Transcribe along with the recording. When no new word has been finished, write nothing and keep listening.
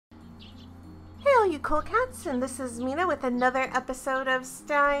all you cool cats, and this is Mina with another episode of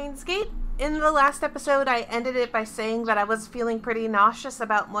Steins Gate. In the last episode, I ended it by saying that I was feeling pretty nauseous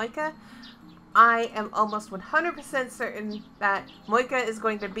about Moika. I am almost 100% certain that Moika is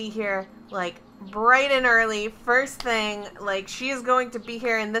going to be here, like, bright and early, first thing. Like, she is going to be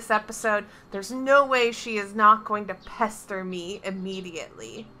here in this episode. There's no way she is not going to pester me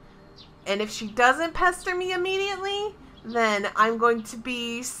immediately. And if she doesn't pester me immediately, then I'm going to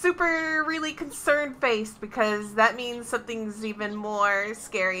be really concerned faced, because that means something's even more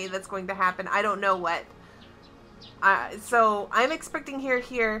scary that's going to happen. I don't know what. So I'm expecting her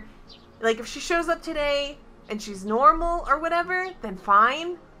here. Like, if she shows up today and she's normal or whatever, then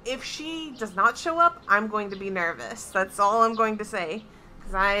fine. If she does not show up, I'm going to be nervous. That's all I'm going to say,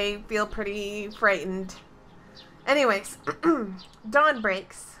 because I feel pretty frightened. Anyways, dawn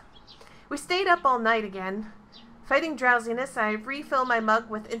breaks. We stayed up all night again. Fighting drowsiness, I refill my mug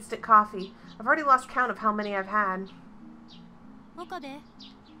with instant coffee. I've already lost count of how many I've had. Wakabe.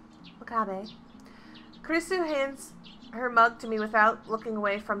 Kurisu hands her mug to me without looking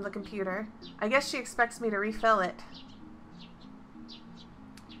away from the computer. I guess she expects me to refill it.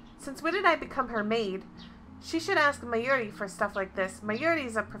 Since when did I become her maid? She should ask Mayuri for stuff like this.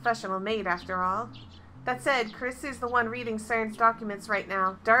 Mayuri's a professional maid, after all. That said, Kurisu's the one reading CERN's documents right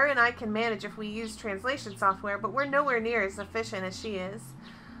now. Daru and I can manage if we use translation software, but we're nowhere near as efficient as she is.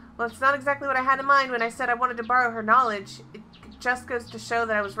 Well, it's not exactly what I had in mind when I said I wanted to borrow her knowledge. It just goes to show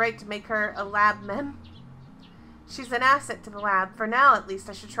that I was right to make her a lab mem. She's an asset to the lab. For now, at least,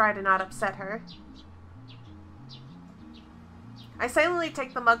 I should try to not upset her. I silently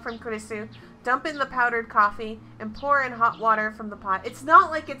take the mug from Kurisu, dump in the powdered coffee, and pour in hot water from the pot. It's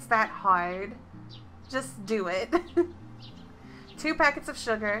not like it's that hard. Just do it. 2 packets of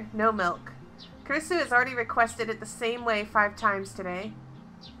sugar, no milk. Kurisu has already requested it the same way 5 times today.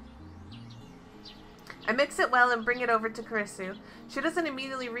 I mix it well and bring it over to Kurisu. She doesn't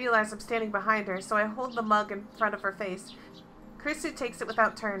immediately realize I'm standing behind her, so I hold the mug in front of her face. Kurisu takes it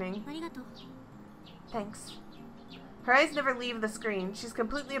without turning. Thanks. Her eyes never leave the screen. She's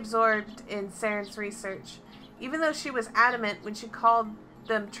completely absorbed in CERN's research. Even though she was adamant when she called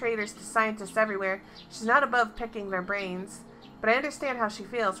them traitors to scientists everywhere, she's not above picking their brains. But I understand how she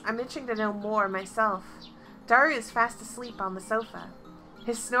feels. I'm itching to know more myself. Daru is fast asleep on the sofa.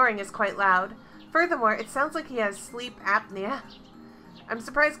 His snoring is quite loud. Furthermore, it sounds like he has sleep apnea. I'm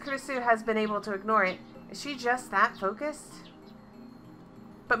surprised Kurisu has been able to ignore it. Is she just that focused?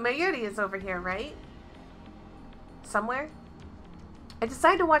 But Mayuri is over here, right? Somewhere? I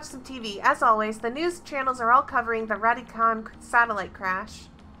decide to watch some TV. As always, the news channels are all covering the Radican satellite crash.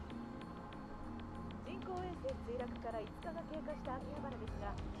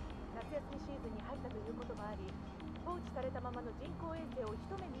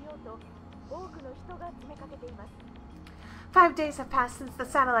 Five days have passed since the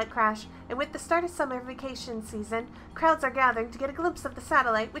satellite crash, and with the start of summer vacation season, crowds are gathering to get a glimpse of the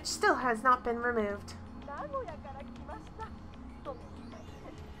satellite, which still has not been removed.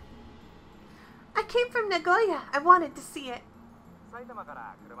 I came from Nagoya. I wanted to see it. I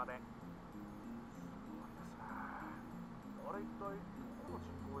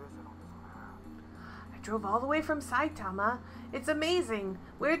drove all the way from Saitama. It's amazing.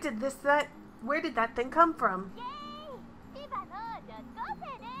 Where did that thing come from? Yay!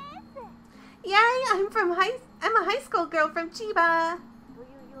 I'm a high school girl from Chiba.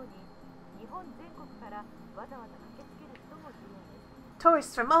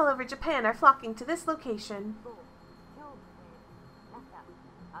 Tourists from all over Japan are flocking to this location.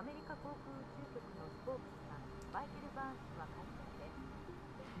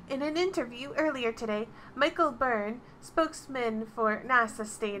 In an interview earlier today, Michael Byrne, spokesman for NASA,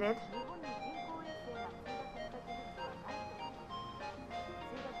 stated,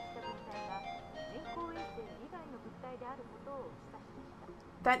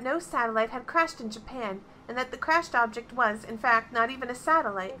 that no satellite had crashed in Japan, and that the crashed object was, in fact, not even a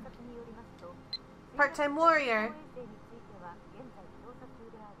satellite. Part-time warrior.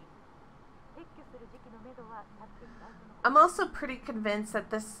 I'm also pretty convinced that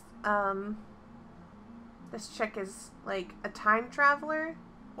this chick is, like, a time traveler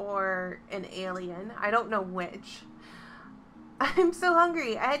or an alien. I don't know which. I'm so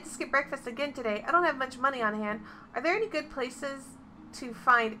hungry. I had to skip breakfast again today. I don't have much money on hand. Are there any good places to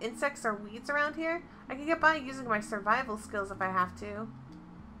find insects or weeds around here? I can get by using my survival skills if I have to.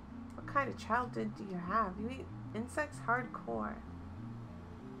 What kind of childhood do you have? You eat insects hardcore.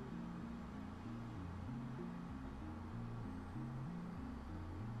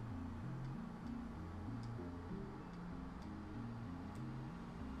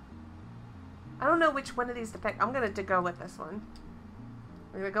 I don't know which one of these to pick. I'm going to go with this one.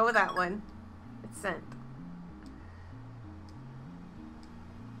 We're going to go with that one. It's sent.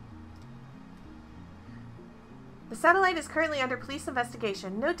 The satellite is currently under police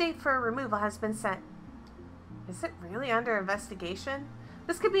investigation. No date for removal has been set. Is it really under investigation?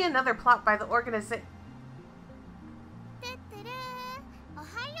 This could be another plot by the organization.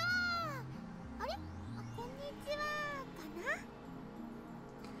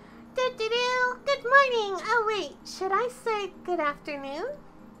 Good morning. Oh wait, should I say good afternoon?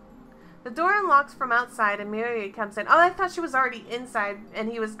 The door unlocks from outside and Miri comes in. Oh, I thought she was already inside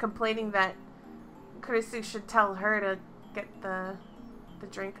and he was complaining that Kurisu should tell her to get the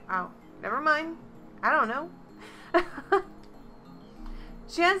drink. Oh, never mind. I don't know.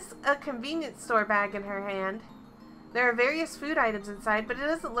 She has a convenience store bag in her hand. There are various food items inside, but it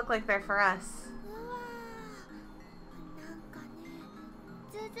doesn't look like they're for us.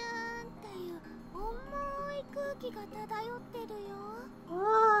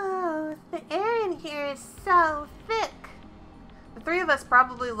 Whoa, the air in here is so thick. The three of us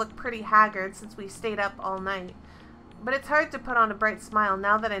probably look pretty haggard since we stayed up all night. But it's hard to put on a bright smile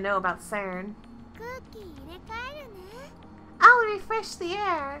now that I know about Saren. I'll refresh the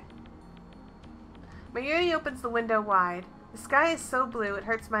air. Mayuri opens the window wide. The sky is so blue it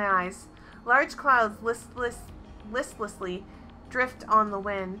hurts my eyes. Large clouds listlessly drift on the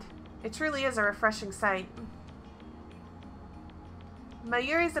wind. It truly is a refreshing sight.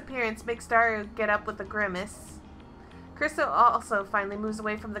 Mayuri's appearance makes Daru get up with a grimace. Krista also finally moves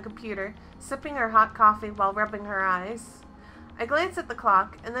away from the computer, sipping her hot coffee while rubbing her eyes. I glance at the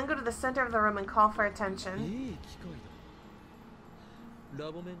clock, and then go to the center of the room and call for attention.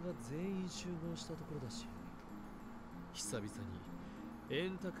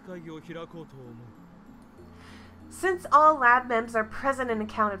 Since all lab members are present and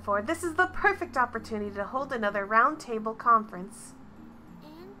accounted for, this is the perfect opportunity to hold another roundtable conference.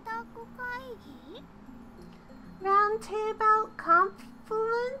 Roundtable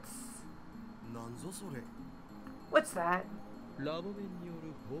conference? What's that?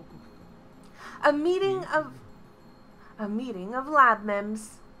 A meeting of lab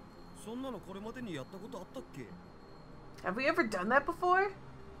mems. Have we ever done that before?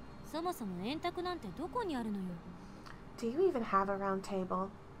 Do you even have a round table?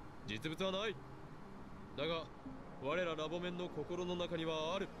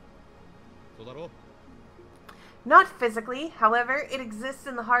 Not physically, however, it exists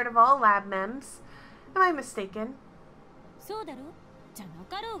in the heart of all lab mems. Am I mistaken?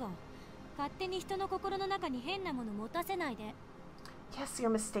 Yes, you're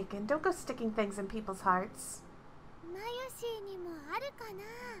mistaken. Don't go sticking things in people's hearts.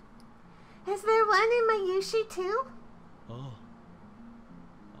 Is there one in Mayushi too?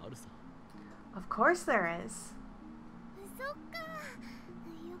 Of course there is.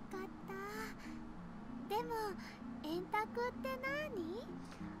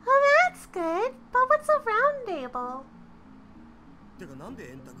 Oh, that's good. But what's a round table?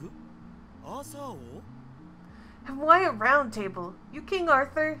 And why a round table? You King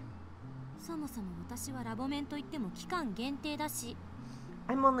Arthur?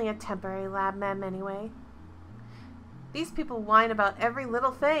 I'm only a temporary lab mem anyway. These people whine about every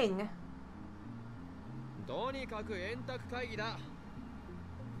little thing.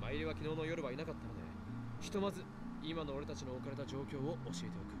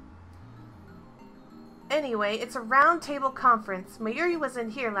 Anyway, it's a round table conference. Mayuri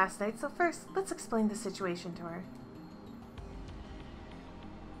wasn't here last night, so first, let's explain the situation to her.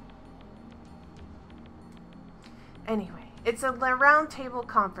 Anyway, it's a round table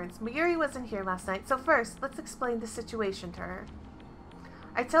conference. Mayuri wasn't here last night, so first, let's explain the situation to her.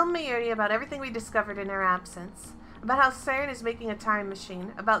 I tell Mayuri about everything we discovered in her absence. About how Saren is making a time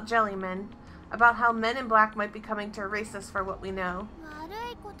machine. About jellymen. About how men in black might be coming to erase us for what we know.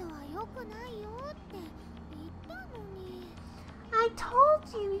 I told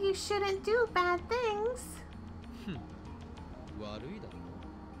you you shouldn't do bad things.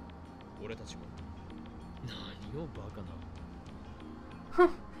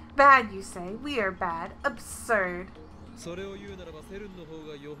 Bad, you say? We are bad. Absurd.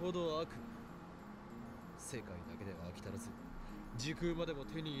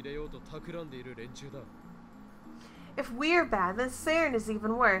 If we're bad, then Saren is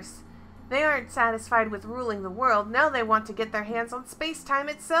even worse. They aren't satisfied with ruling the world, now they want to get their hands on space-time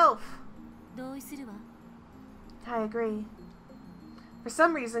itself. I agree. For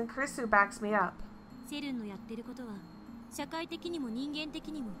some reason, Kurisu backs me up.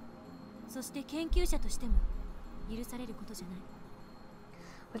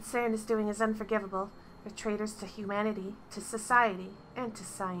 What Saren is doing is unforgivable. They're traitors to humanity, to society, and to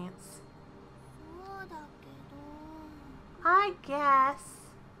science. I guess.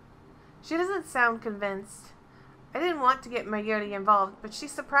 She doesn't sound convinced. I didn't want to get Mayuri involved, but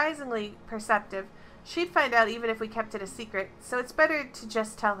she's surprisingly perceptive. She'd find out even if we kept it a secret, so it's better to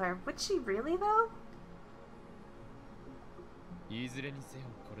just tell her. Would she really, though?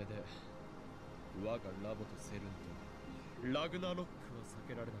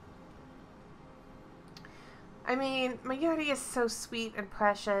 I mean, Mayuri is so sweet and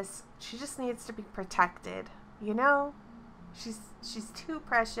precious. She just needs to be protected, you know? She's too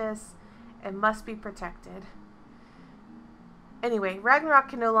precious and must be protected. Anyway, Ragnarok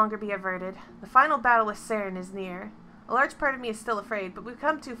can no longer be averted. The final battle with Saren is near. A large part of me is still afraid, but we've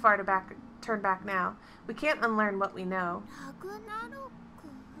come too far to turn back now. We can't unlearn what we know.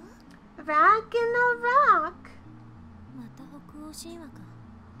 Ragnarok?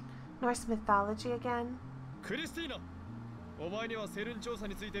 Norse mythology again? Christina!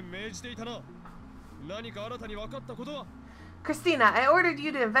 Christina, I ordered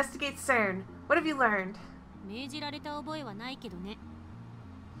you to investigate CERN. What have you learned?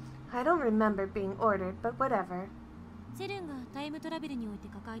 I don't remember being ordered, but whatever.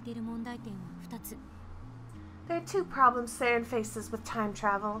 There are two problems CERN faces with time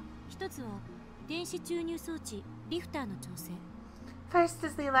travel. First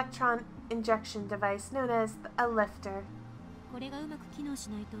is the electron injection device known as a lifter.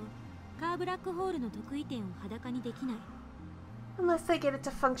 Unless they get it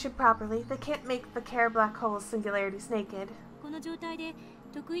to function properly, they can't make the Care black hole's singularities naked.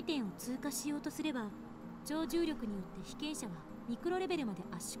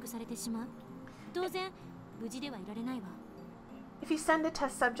 If you send a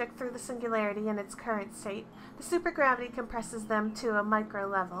test subject through the singularity in its current state, the supergravity compresses them to a micro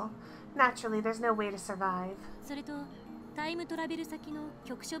level. Naturally, there's no way to survive.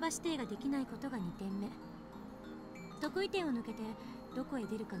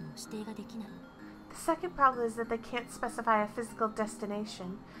 The second problem is that they can't specify a physical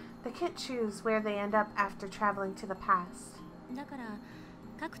destination. They can't choose where they end up after traveling to the past.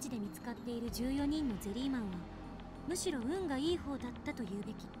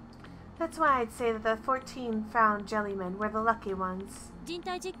 That's why I'd say that the 14 found jellymen were the lucky ones.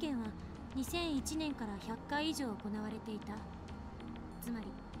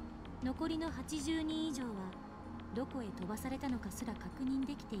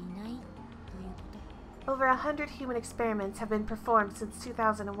 Over 100 human experiments have been performed since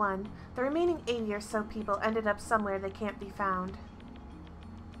 2001. The remaining 80 or so people ended up somewhere they can't be found.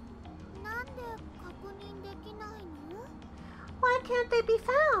 Why can't they be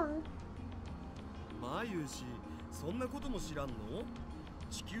found?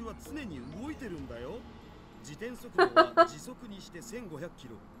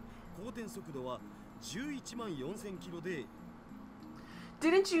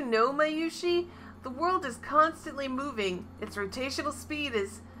 Didn't you know, Mayushi? The world is constantly moving. Its rotational speed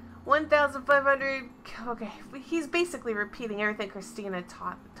is 1,500... Okay, he's basically repeating everything Christina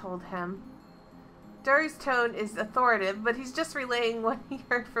told him. Daru's tone is authoritative, but he's just relaying what he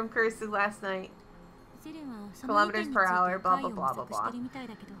heard from Kurisu last night. Kilometers per hour, blah blah blah blah blah.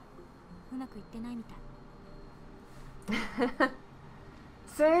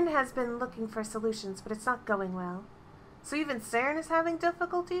 CERN has been looking for solutions, but it's not going well. So even CERN is having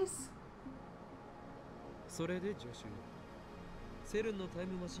difficulties?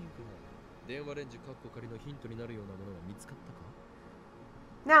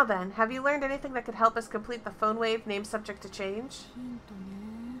 Now then, have you learned anything that could help us complete the phone wave named subject to change?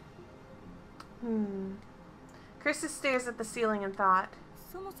 Chris stares at the ceiling in thought.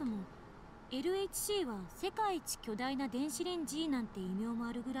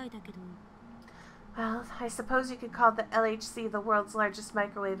 Well, I suppose you could call the LHC the world's largest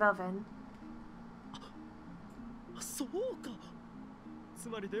microwave oven.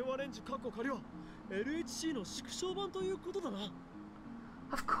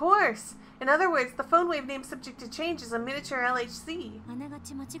 Of course! In other words, the phone wave named subject to change is a miniature LHC.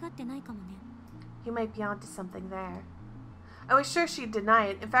 You might be onto something there. I was sure she'd deny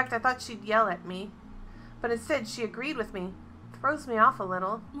it. In fact, I thought she'd yell at me. But instead, she agreed with me. Throws me off a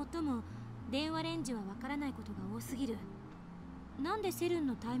little.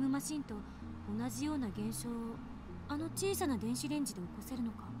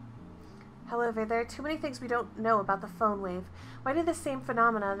 However, there are too many things we don't know about the phone wave. Why do the same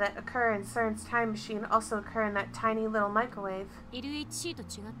phenomena that occur in CERN's time machine also occur in that tiny little microwave?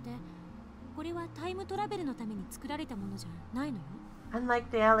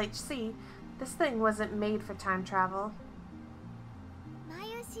 Unlike the LHC, this thing wasn't made for time travel.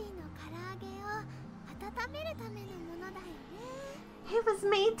 It was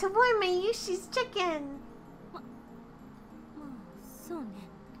made to warm Mayushi's chicken.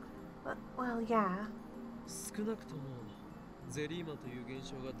 Well, yeah. 少なくともゼリーマンという現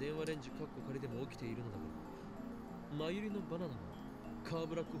象が電話レンジカッコ仮でも起きているのだが、マユリのバナナもカー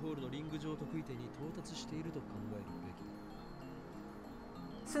ブラックホールのリング上得意点に到達していると考えるべきだ。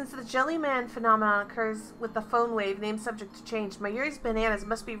 Since the Jellyman phenomenon occurs with the phone wave named subject to change, Mayuri's bananas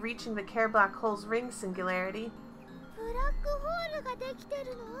must be reaching the Care Black Hole's ring singularity.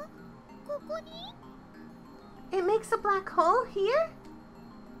 It makes a black hole here?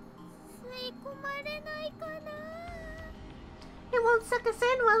 It won't suck us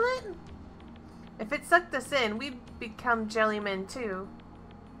in, will it? If it sucked us in, we'd become Jellymen too.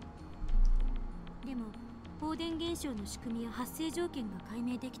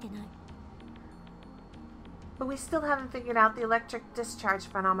 But we still haven't figured out the electric discharge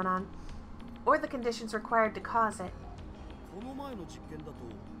phenomenon, or the conditions required to cause it.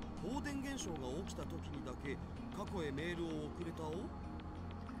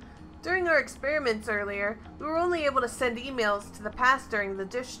 During our experiments earlier, we were only able to send emails to the past during the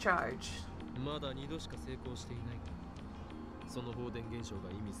discharge.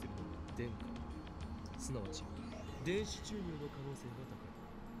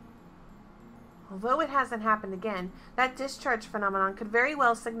 Although it hasn't happened again, that discharge phenomenon could very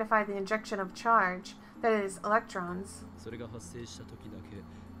well signify the injection of charge, that is, electrons.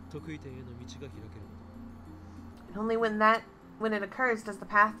 And only when it occurs does the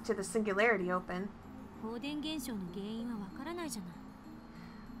path to the singularity open. We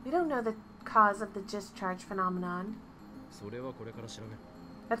don't know the cause of the discharge phenomenon.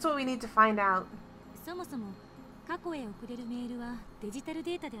 That's what we need to find out. In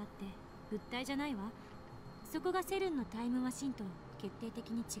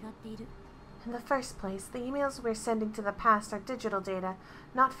the first place, the emails we're sending to the past are digital data,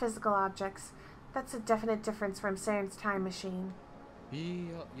 not physical objects. That's a definite difference from CERN's time machine.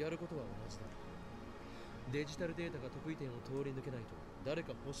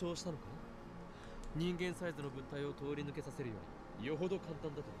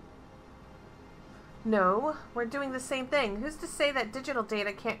 No, we're doing the same thing. Who's to say that digital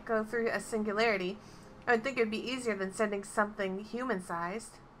data can't go through a singularity? I would think it would be easier than sending something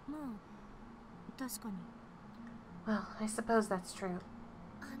human-sized. Well, I suppose that's true.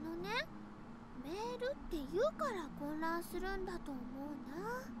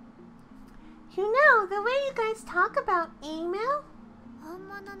 You know, the way you guys talk about email?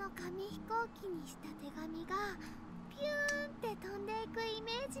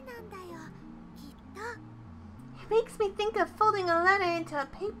 It makes me think of folding a letter into a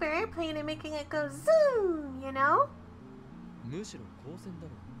paper airplane and making it go zoom, you know?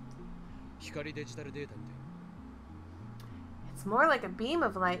 It's more like a beam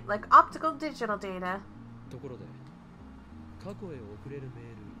of light, like optical digital data.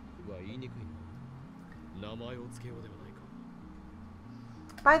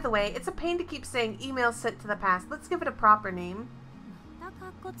 By the way, it's a pain to keep saying email sent to the past. Let's give it a proper name.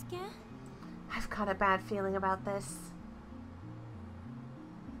 I've got a bad feeling about this.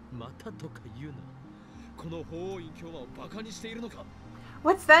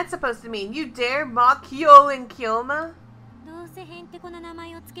 What's that supposed to mean? You dare mock Kyo and Kyoma?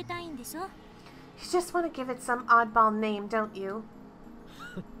 You just want to give it some oddball name, don't you?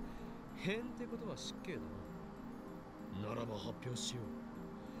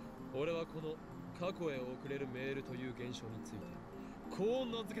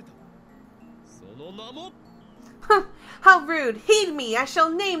 How rude! Heed me! I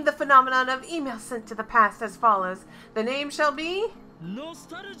shall name the phenomenon of email sent to the past as follows. The name shall be...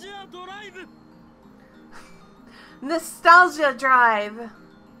 Nostalgia Drive! Nostalgia Drive!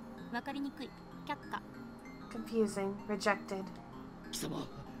 Confusing. Rejected.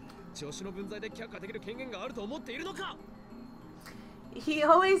 He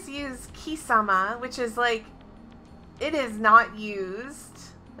always used Kisama, which is like... It is not used.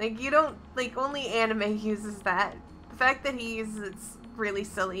 Like, you don't... Like, only anime uses that. The fact that he uses it's really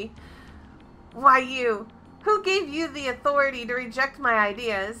silly. Why you? Who gave you the authority to reject my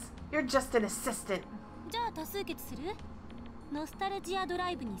ideas? You're just an assistant.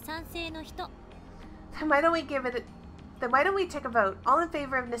 Then why don't we give it... Then why don't we take a vote? All in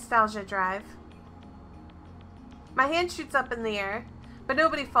favor of Nostalgia Drive. My hand shoots up in the air, but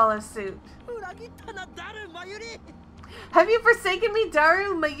nobody follows suit. Have you forsaken me,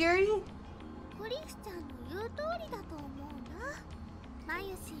 Daru, Mayuri?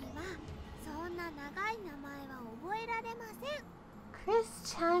 Chris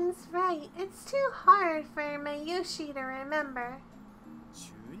Chan's right. It's too hard for Mayushi to remember.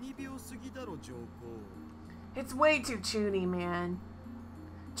 It's way too chuny, man.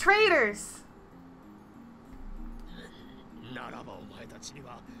 Traitors! ならばお前たちに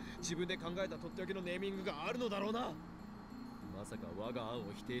は自分で考えたとっておきのネーミングがあるのだろうな。まさか我が案を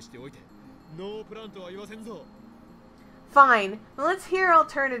否定しておいてノープランとは言わせんぞ。 Fine. Well, let's hear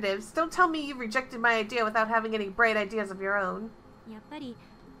alternatives. Don't tell me you rejected my idea without having any bright ideas of your own. やっぱり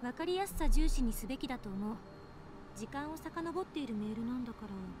分かりやすさ重視にすべきだと思う。時間を遡っているメールなんだから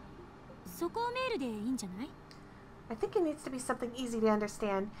そこをメールでいいんじゃない？ I think it needs to be something easy to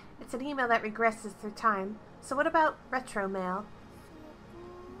understand. It's an email that regresses through time. So what about retro mail?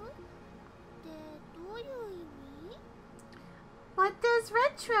 What does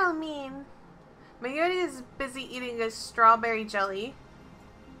retro mean? Mayuri is busy eating a strawberry jelly.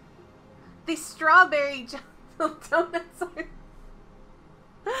 These strawberry jelly donuts are...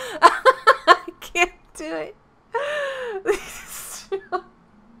 I can't do it. These strawberry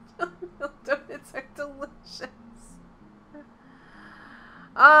donuts are delicious.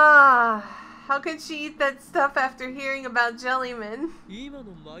 Ah, how could she eat that stuff after hearing about Jellyman? 今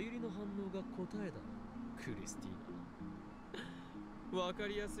のマユリの反応が答えだ、クリスティーナ。わか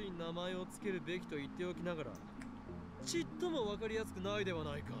りやすい名前をつけるべきと言っておきながら、ちっともわかりやすくないでは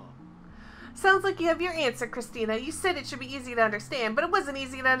ないか。Sounds like you have your answer, Christina. You said it should be easy to understand, but it wasn't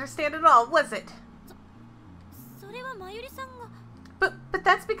easy to understand at all, was it? それはマユリさんが。But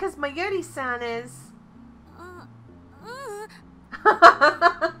that's because Mayuri-san is...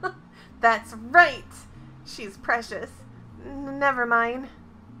 That's right. She's precious. Never mind.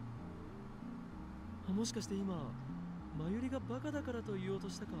 もしかして今、マユリがバカだからと言おうと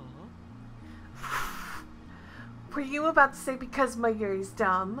したか? Were you about to say because Mayuri's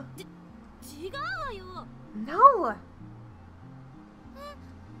dumb? 違うわよ。 No.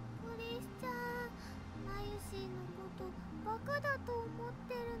 クリスちゃん、マユシのことバカだと思っ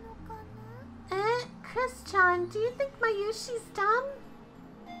てるのかな? Chris-chan, do you think Mayushi's dumb?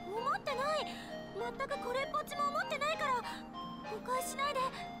 思ってない。全くこれっぽっちも思ってないから誤解しないで。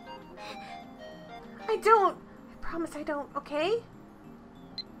 I don't. I promise I don't, okay?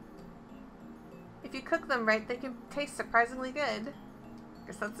 If you cook them right, they can taste surprisingly good.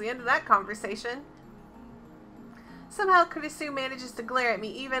 Guess that's the end of that conversation. Somehow Kurisu manages to glare at me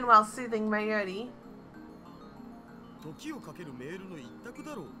even while soothing Mayuri.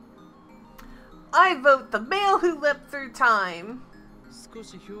 I vote the male who leapt through time.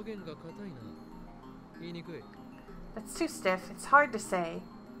 That's too stiff. It's hard to say.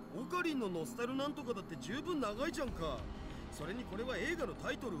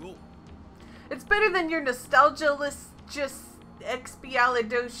 It's better than your nostalgia-less, just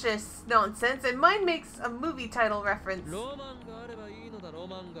expialidocious nonsense, and mine makes a movie title reference.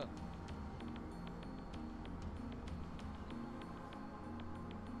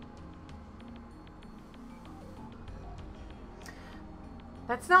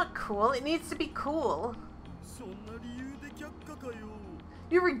 That's not cool. It needs to be cool.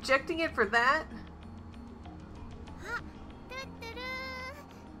 You're rejecting it for that?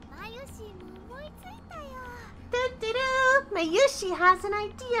 Mayushi has an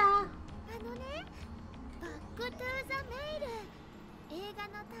idea.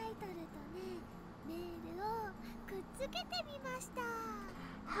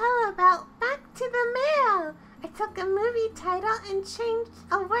 How about Back to the Mail? I took a movie title and changed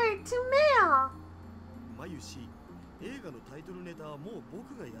a word to mail.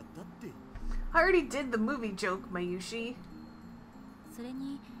 I already did the movie joke, Mayushi.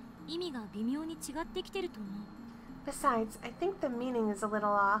 Besides, I think the meaning is a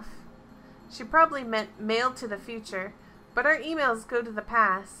little off. She probably meant mail to the future, but our emails go to the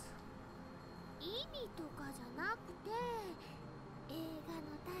past.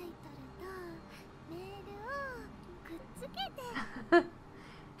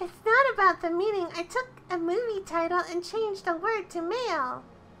 It's not about the meaning. I took a movie title and changed a word to mail.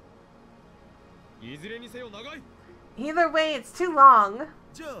 Either way, it's too long.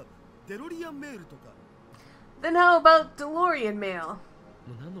 Then how about DeLorean mail?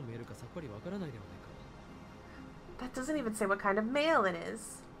 That doesn't even say what kind of mail it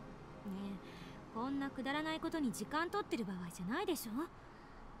is.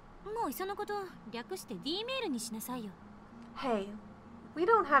 Hey, we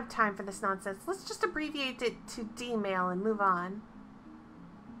don't have time for this nonsense. Let's just abbreviate it to D-mail and move on.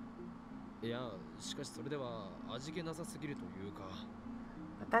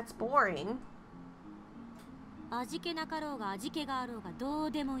 But that's boring. 味気なかろうが味気があろうがど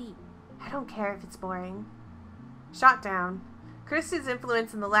うでもいい。 I don't care if it's boring. Shot down. Chris's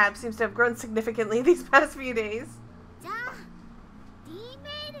influence in the lab seems to have grown significantly these past few days. じゃあ D メ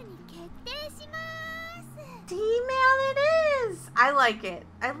ールに決定します。 D mail it is! I like it.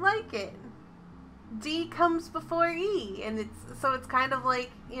 I like it. D comes before E, and it's kind of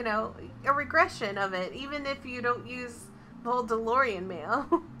like, you know, a regression of it, even if you don't use the whole DeLorean mail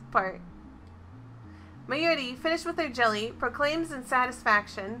part. Mayuri, finished with her jelly, proclaims in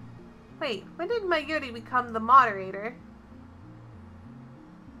satisfaction. Wait, when did Mayuri become the moderator?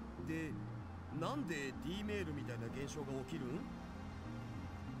 で、なんで D メールみたいな現象が起きるん?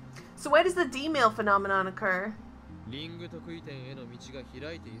 So why does the D mail phenomenon occur? リング得意点への道が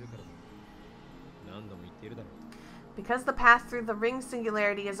開いているからだ。何度も言っているだろう。 Because the path through the ring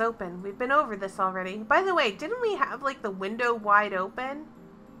singularity is open. We've been over this already. By the way, didn't we have like the window wide open?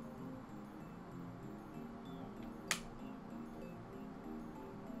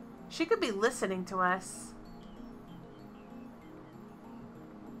 She could be listening to us.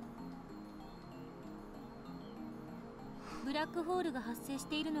 ブラックホールが発生し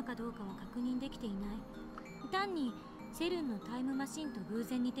ているのかどうかは確認できていない。単にセルンのタイムマシンと偶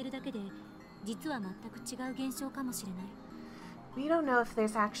然似てるだけで、実は全く違う現象かもしれない。 We don't know if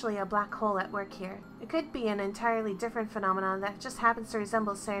there's actually a black hole at work here. It could be an entirely different phenomenon that just happens to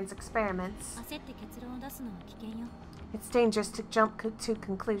resemble Steins' experiments. 焦って結論を出すのは危険よ。 It's dangerous to jump to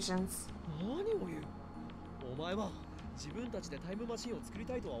conclusions. 何を言う？お前は自分たちでタイムマシンを作り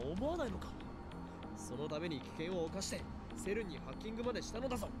たいとは思わないのか？そのために危険を冒してセルンにハッキングまでしたの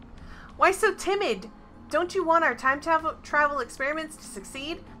だぞ。 Why so timid? Don't you want our time travel experiments to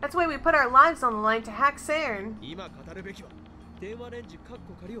succeed? That's why we put our lives on the line to hack CERN. 今語るべきは電話レンジカッ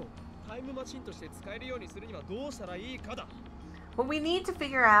コ仮をタイムマシンとして使えるようにするにはどうしたらいいかだ。 What we need to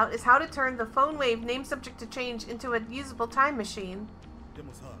figure out is how to turn the phone wave name subject to change into a usable time machine. で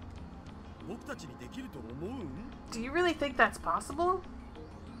もさ、僕たちにできると思う? Do you really think that's possible?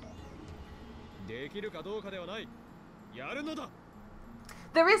 できるかどうかではない。やるのだ。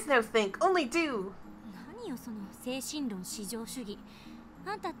 There is no think, only do. 何よその精神論至上主義。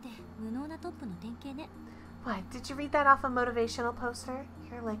あんたって無能なトップの典型ね。 What, did you read that off a motivational poster?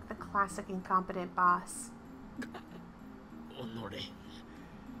 You're like the classic incompetent boss. おのれ。狂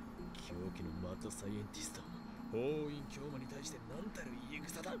気のマッドサイエンティスト。法院教魔に対して何たる言い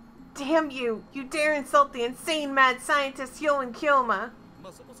草だ。 Damn you! You dare insult the insane mad scientist Yoan Kyoma! ま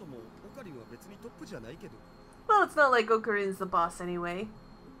あそもそもオカリンは別にトップじゃないけど。 Well, it's not like Okarin's the boss anyway.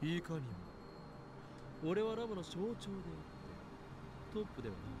 いかにも。俺はラムの象徴であってトップで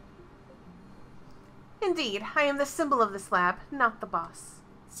はない。 Indeed, I am the symbol of this lab, not the boss.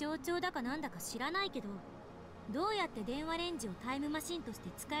 象徴だかなんだか知らないけど、どうやって電話レンジをタイムマシンとして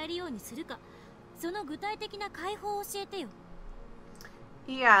使えるようにするか、その具体的な解法を教えてよ。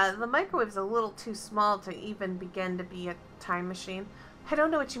 Yeah, the microwave's a little too small to even begin to be a time machine. I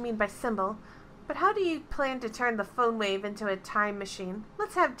don't know what you mean by symbol, but how do you plan to turn the phone wave into a time machine?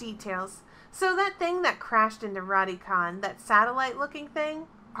 Let's have details. So that thing that crashed into Radicon, that satellite-looking thing,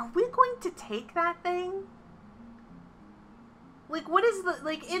 are we going to take that thing? Like, what is the...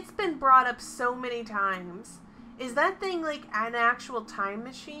 Like, it's been brought up so many times. Is that thing, like, an actual time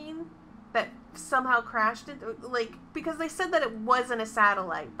machine that somehow crashed into... Like, because they said that it wasn't a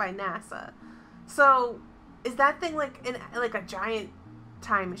satellite by NASA. So, is that thing, like a giant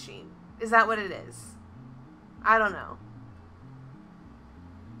time machine? Is that what it is? I don't know.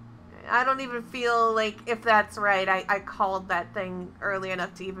 I don't even feel like if that's right, I called that thing early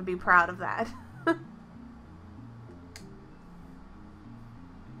enough to even be proud of that.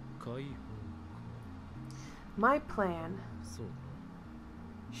 My plan.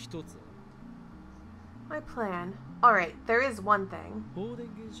 My plan. Alright, there is one thing.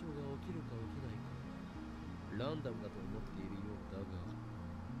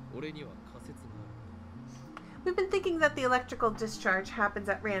 We've been thinking that the electrical discharge happens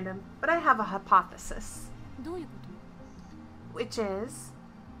at random, but I have a hypothesis. どういうこと? Which is...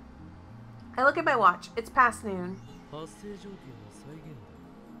 I look at my watch. It's past noon. 発生条件の再現だ、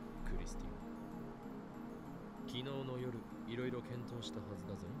クリスティ。昨日の夜、いろいろ検討したはず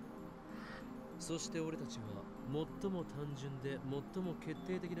だぞ。そして俺たちは最も単純で最も決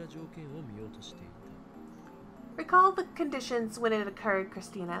定的な条件を見ようとしていた。Recall the conditions when it occurred,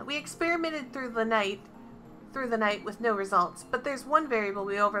 Christina. We experimented through the night with no results, but there's one variable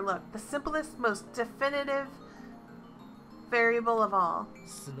we overlooked, the simplest, most definitive variable of all.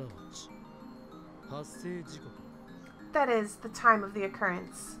 すなわち、発生時刻。That is, the time of the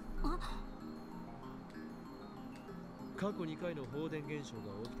occurrence. 過去2回の放電現象が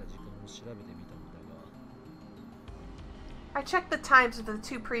起きた時間を調べてみたんだが、I checked the times of the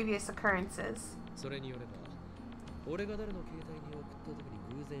two previous occurrences. それによれば、俺が誰の携帯に送った時に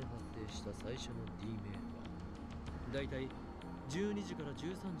偶然発生した最初の D メールは、だいたい12時から13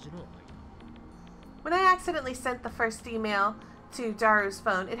時の間。When I accidentally sent the first email to Daru's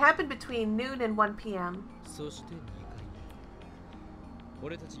phone, it happened between noon and 1 p.m. そして2回目。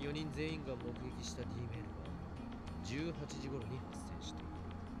俺たち4人全員が目撃した D メールは18時頃に発生している。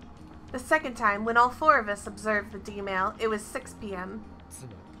The second time, when all four of us observed the D-mail, it was 6 p.m. つ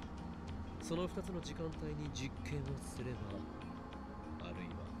まり、その2つの時間帯に実験をすれば、あるい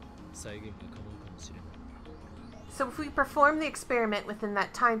は再現が可能かもしれない。So if we perform the experiment within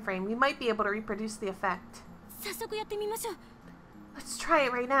that time frame, we might be able to reproduce the effect. 早速やってみましょう。 Let's try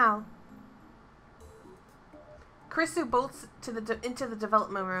it right now. Kurisu bolts into the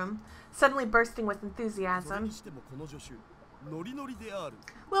development room, suddenly bursting with enthusiasm.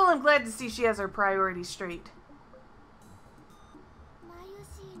 Well, I'm glad to see she has her priorities straight.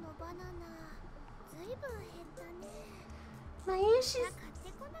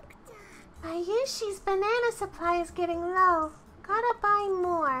 Mayushi's banana supply is getting low. Gotta buy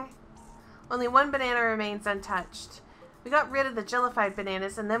more. Only one banana remains untouched. We got rid of the jellified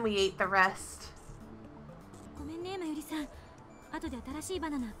bananas and then we ate the rest. ごめんね、まゆりさん。後で新しいバ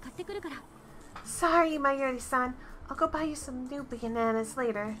ナナ買ってくるから。Sorry, Mayuri-san. I'll go buy you some new bananas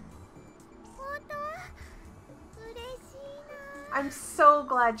later. I'm so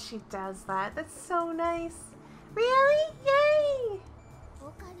glad she does that. That's so nice. Really? Yay!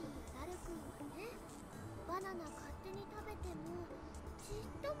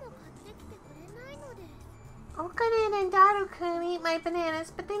 Okarin and Daru-kun eat my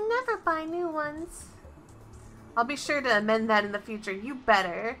bananas, but they never buy new ones. I'll be sure to amend that in the future. You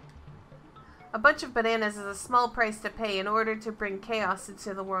better. A bunch of bananas is a small price to pay in order to bring chaos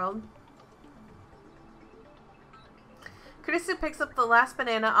into the world. Kurisu picks up the last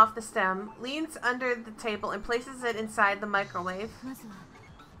banana off the stem, leans under the table, and places it inside the microwave.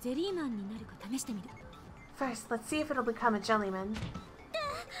 First, let's see if it'll become a jellyman.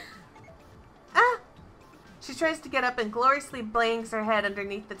 Ah! She tries to get up and gloriously bangs her head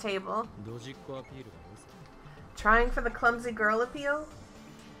underneath the table. Trying for the clumsy girl appeal?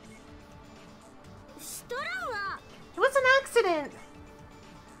 It was an accident!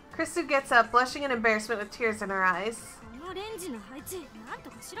 Kurisu gets up, blushing in embarrassment with tears in her eyes.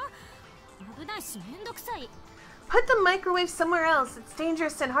 Put the microwave somewhere else. It's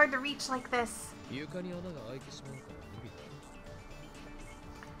dangerous and hard to reach like this.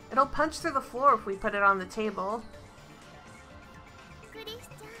 It'll punch through the floor if we put it on the table.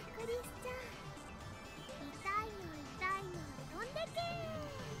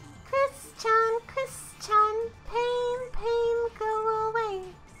 Chris-chan, pain, go away.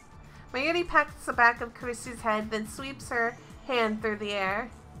 Mayuri pats the back of Kurisu's head, then sweeps her hand through the air.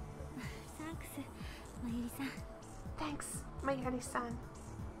 Thanks, Mayuri-san.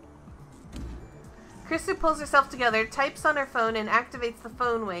 Kurisu pulls herself together, types on her phone, and activates the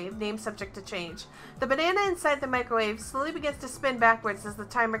phone wave, name subject to change. The banana inside the microwave slowly begins to spin backwards as the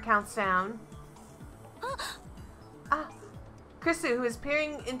timer counts down. Kurisu, who is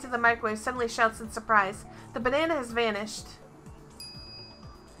peering into the microwave, suddenly shouts in surprise. The banana has vanished.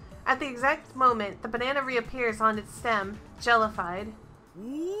 At the exact moment, the banana reappears on its stem, jellified.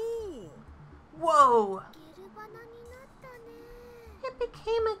 Whoa! It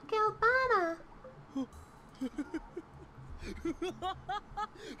became a Gilbana.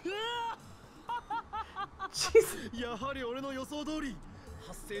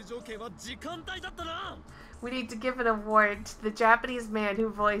 We need to give an award to the Japanese man who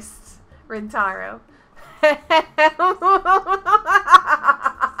voiced Rintaro.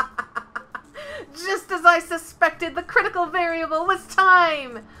 Just as I suspected, the critical variable was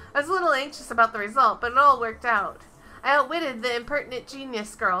time! I was a little anxious about the result, but it all worked out. I outwitted the impertinent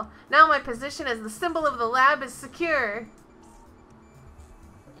genius girl. Now my position as the symbol of the lab is secure.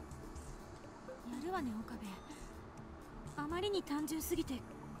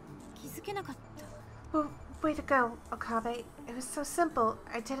 Oh, way to go, Okabe. It was so simple,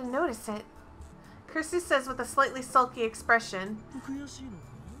 I didn't notice it. Kurisu says with a slightly sulky expression.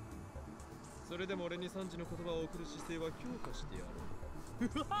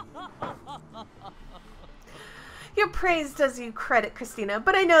 Your praise does you credit, Christina,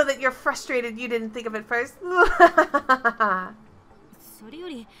 but I know that you're frustrated you didn't think of it first.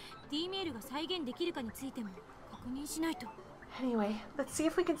 Anyway, let's see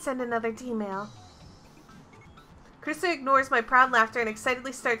if we can send another D-mail. Kurisu ignores my proud laughter and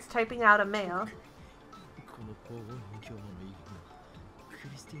excitedly starts typing out a mail.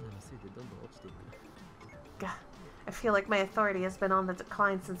 Gah. I I feel like my authority has been on the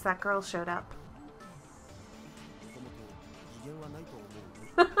decline since that girl showed up.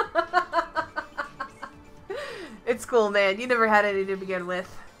 It's cool, man. You never had any to begin with.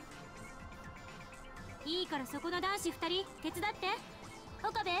 いいからそこの男子2人手伝って。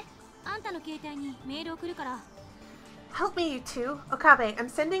岡部、あんたの携帯にメール送るから。Help me, you two. Okabe, I'm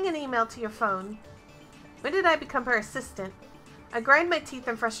sending an email to your phone. When did I become her assistant? I grind my teeth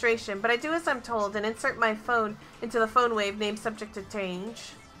in frustration, but I do as I'm told and insert my phone into the phone wave named subject to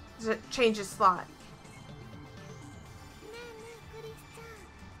change. Changes slot.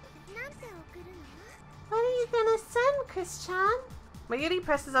 What are you gonna send, Chris-chan? Mayuri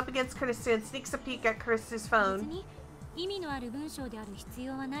presses up against Kurisu and sneaks a peek at Kurisu's phone. 意味のある文章である必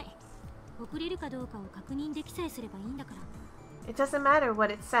要はない。送れるかどうかを確認できさえすればいいんだから。It doesn't matter what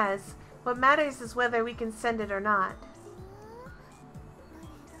it says. What matters is whether we can send it or not.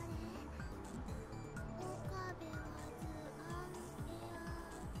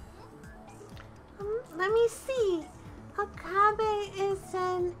 Let me see. Okabe is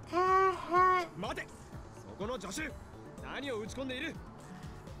an airhead.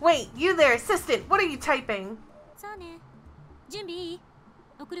 Wait, you there, assistant. What are you typing? そうね。準備いい？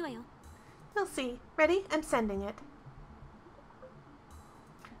送るわよ。We'll see. Ready? I'm sending it.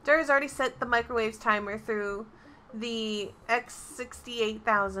 Dura's already set the microwave's timer through the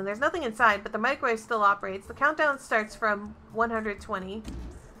X68000. There's nothing inside, but the microwave still operates. The countdown starts from 120.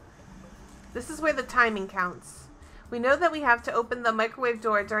 This is where the timing counts. We know that we have to open the microwave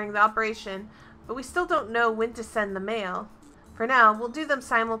door during the operation, but we still don't know when to send the mail. For now, we'll do them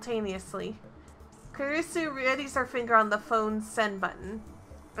simultaneously. Kurisu readies her finger on the phone's send button.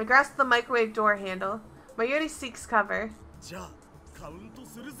 I grasp the microwave door handle. Mayuri seeks cover.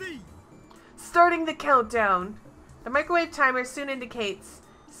 Starting the countdown. The microwave timer soon indicates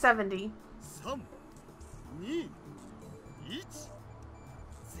 70.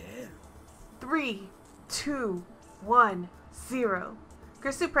 3, 2, 1, 0.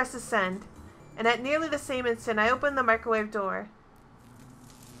 Kurisu presses send, and at nearly the same instant, I open the microwave door.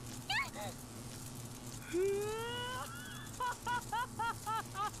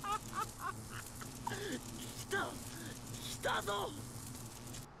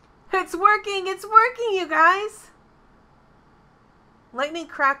 It's working! It's working, you guys! Lightning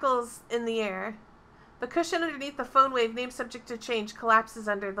crackles in the air. The cushion underneath the phone wave named subject to change collapses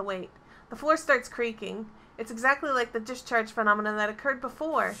under the weight. The floor starts creaking. It's exactly like the discharge phenomenon that occurred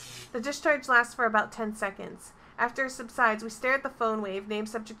before. The discharge lasts for about 10 seconds. After it subsides, we stare at the phone wave named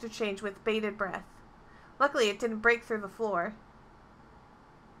subject to change with bated breath. Luckily, it didn't break through the floor.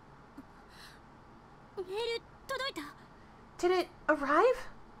 Did it arrive?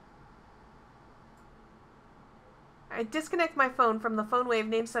 I disconnect my phone from the phone wave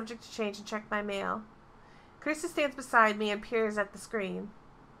named subject to change and check my mail. Krista stands beside me and peers at the screen.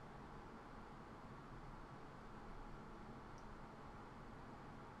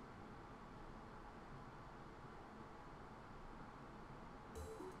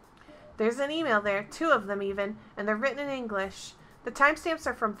 There's an email there, 2 of them even, and they're written in English. The timestamps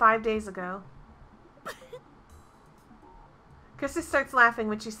are from 5 days ago. Krista starts laughing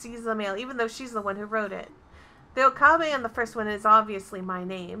when she sees the mail, even though she's the one who wrote it. The Okabe on the first one is obviously my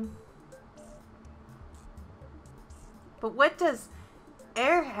name. But what does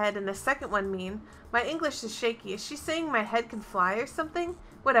airhead in the second one mean? My English is shaky. Is she saying my head can fly or something?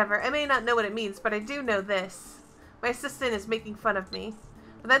 Whatever, I may not know what it means, but I do know this. My assistant is making fun of me.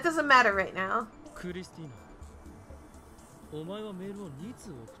 But that doesn't matter right now.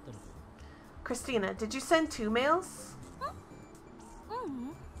 Christina, did you send 2 mails?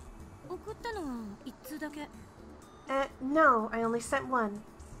 No, I only sent 1.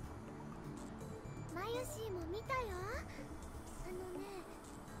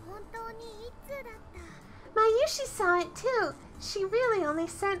 Mayushi saw it too. She really only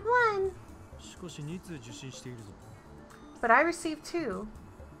sent 1. But I received 2.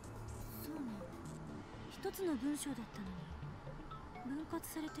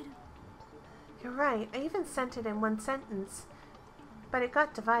 You're right, I even sent it in 1 sentence. But it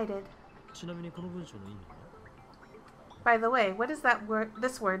got divided. By the way, what does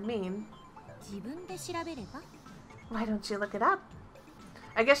this word mean? Why don't you look it up?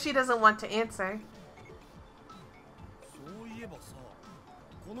 I guess she doesn't want to answer.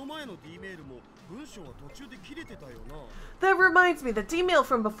 That reminds me, the D-mail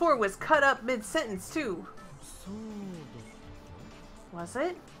from before was cut up mid-sentence too. Was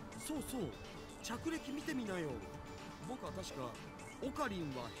it?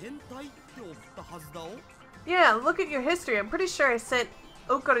 Yeah, look at your history. I'm pretty sure I sent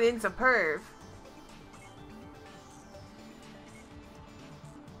Okarin's a perv.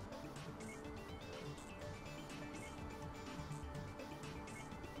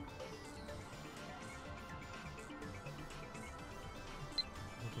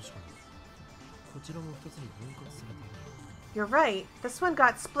 ちらも2つに分割されている。 You're right. This one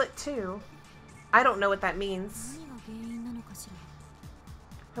got split too. I don't know what that means. 何が原因なのかし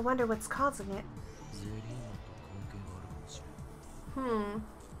ら。 I wonder what's causing it. ゼリーマと関係があるかもしれん。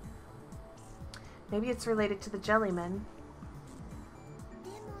 Maybe it's related to the jellymen.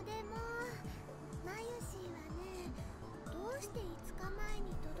 でもマユシーはね、どうして5日前に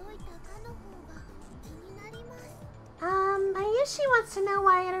届いたかの方が気になります。Mayushi wants to know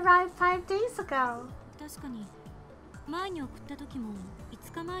why it arrived 5 days ago. 確かに前に送った時も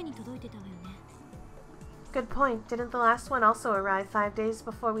5日前に届いてたわよね。 Good point. Didn't the last one also arrive 5 days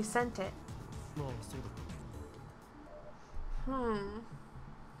before we sent it? まあそうだ。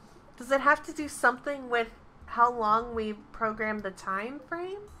 Does it have to do something with how long we programmed the time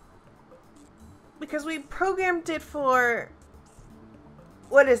frame? Because we programmed it for,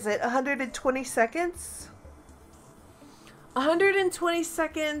 what is it, 120 seconds? 120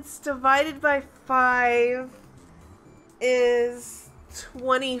 seconds divided by 5 is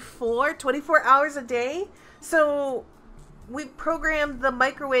 24 hours a day. So we programmed the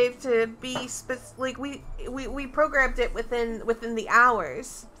microwave to be like we programmed it within the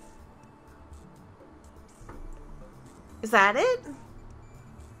hours. Is that it?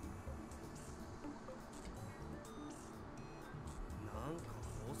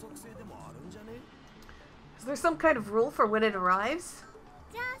 Is there some kind of rule for when it arrives?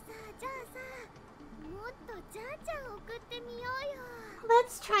 じゃあさ、もっとじゃんじゃん送ってみようよ。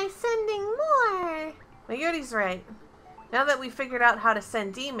 Let's try sending more. Mayuri's right. Now that we've figured out how to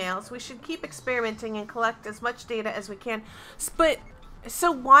send emails, we should keep experimenting and collect as much data as we can. But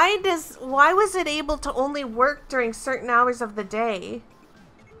so why was it able to only work during certain hours of the day?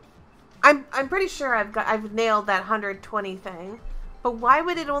 I'm pretty sure I've nailed that 120 thing. But why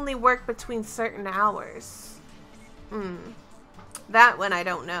would it only work between certain hours? That one I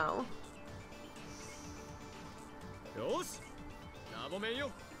don't know. よし、ラボメン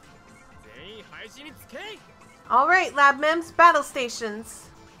よ。全員配置につけ。 Alright, Lab Mems, battle stations.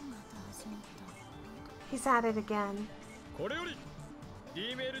 また始まった。 He's at it again. これより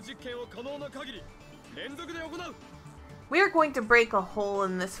D メール実験を可能な限り連続で行う。 We are going to break a hole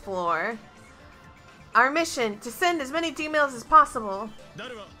in this floor. Our mission, to send as many D-mails as possible. ダ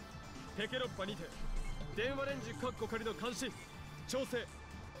ルはペケロッパにて電話レンジカッコ仮の監視、調整、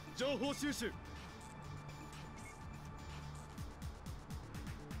情報収集。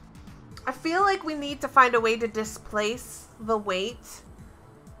 I feel like we need to find a way to displace the weight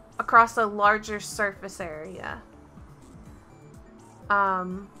across a larger surface area.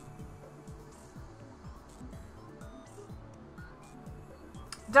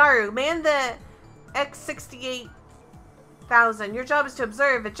 Daru, man the Ep17. Your job is to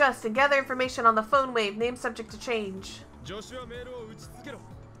observe, adjust, and gather information on the phone wave, name subject to change. 助手はメールを打ち続けろ。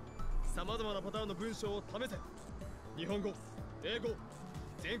さまざまなパターンの文章を試せ。日本語、英語、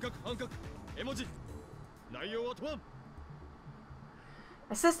全角半角、絵文字。内容は問わん。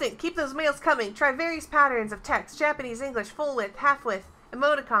 Assistant, keep those mails coming. Try various patterns of text, Japanese, English, full width, half width,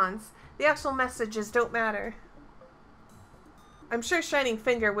 emoticons. The actual messages don't matter. I'm sure Shining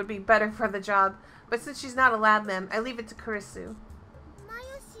Finger would be better for the job, but since she's not a lab mem, I leave it to Kurisu. マ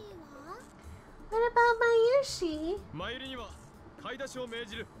ユシーは？ What about Mayushi? マユリには買い出しを命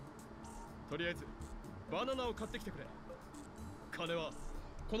じる。とりあえずバナナを買ってきてくれ。金は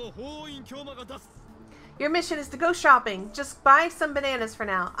この法院京馬が出す。 Your mission is to go shopping. Just buy some bananas for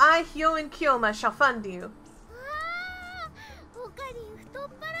now. I, Hyo, and Kyoma shall fund you. わあ、オカリン太っ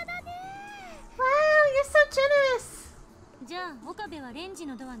腹だね。 Wow, you're so generous. じゃあ岡部はレンジ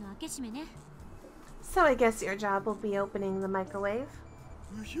のドアの開け閉めね。 So I guess your job will be opening the microwave.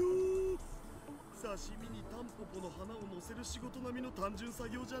 うひょー。刺身にタンポポの花を乗せる仕事並みの単純作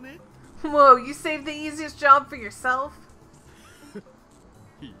業じゃね。 Whoa, you saved the easiest job for yourself?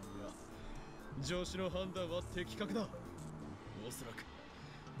 いや、上司の判断は的確だ。おそらく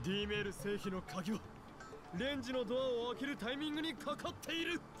D メール製品の鍵はレンジのドアを開けるタイミングにかかってい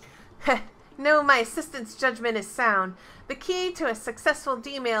る。No, my assistant's judgment is sound. The key to a successful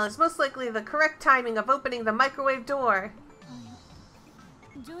D-mail is most likely the correct timing of opening the microwave door.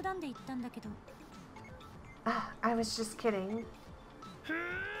 冗談で言ったんだけど。 I was just kidding.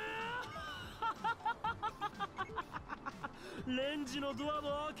 レンジのドア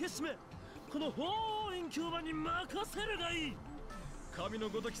の開け閉め、この法院京馬に任せるがいい。神の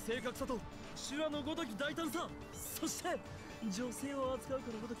ごとき正確さと修羅のごとき大胆さ、そして女性を扱う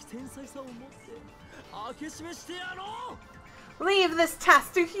かのごとき繊細さを持って開け閉めしてやろう。 Leave this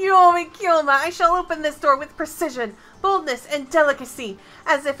task to Hyo and Kyoma. I shall open this door with precision, boldness, and delicacy,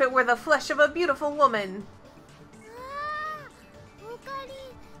 as if it were the flesh of a beautiful woman. ああ、オカリン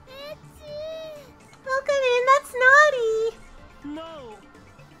エッチ。Look at it, that's naughty! なお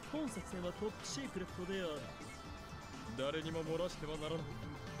本作戦はトップシークレットである。誰にも漏らしてはならない。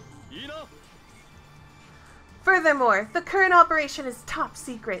いいな。 Furthermore, the current operation is top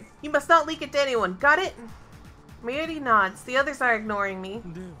secret. You must not leak it to anyone. Got it? Mayuri nods. The others are ignoring me.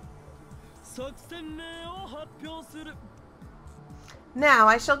 では作戦名を発表する。 Now,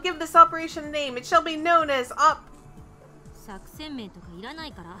 I shall give this operation a name. It shall be known as Op... 作戦名とかいらな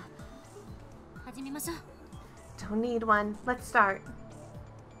いから始めましょう。 Don't need one. Let's start.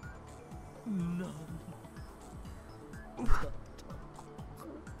 なん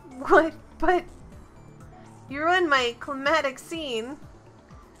What? But... You ruined my climatic scene.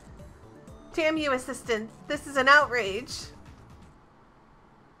 Damn you, assistant. This is an outrage.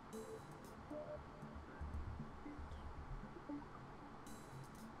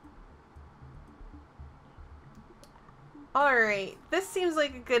 Alright, this seems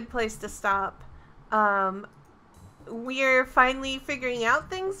like a good place to stop. We're finally figuring out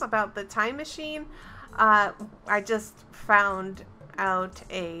things about the time machine. I just found out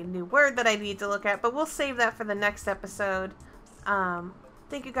a new word that I need to look at, but we'll save that for the next episode.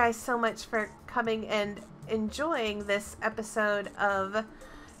 Thank you guys so much for coming and enjoying this episode of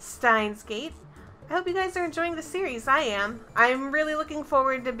Steins Gate. I hope you guys are enjoying the series. I am. I'm really looking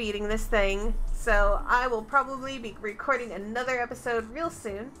forward to beating this thing, so I will probably be recording another episode real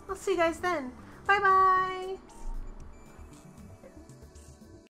soon. I'll see you guys then. Bye bye!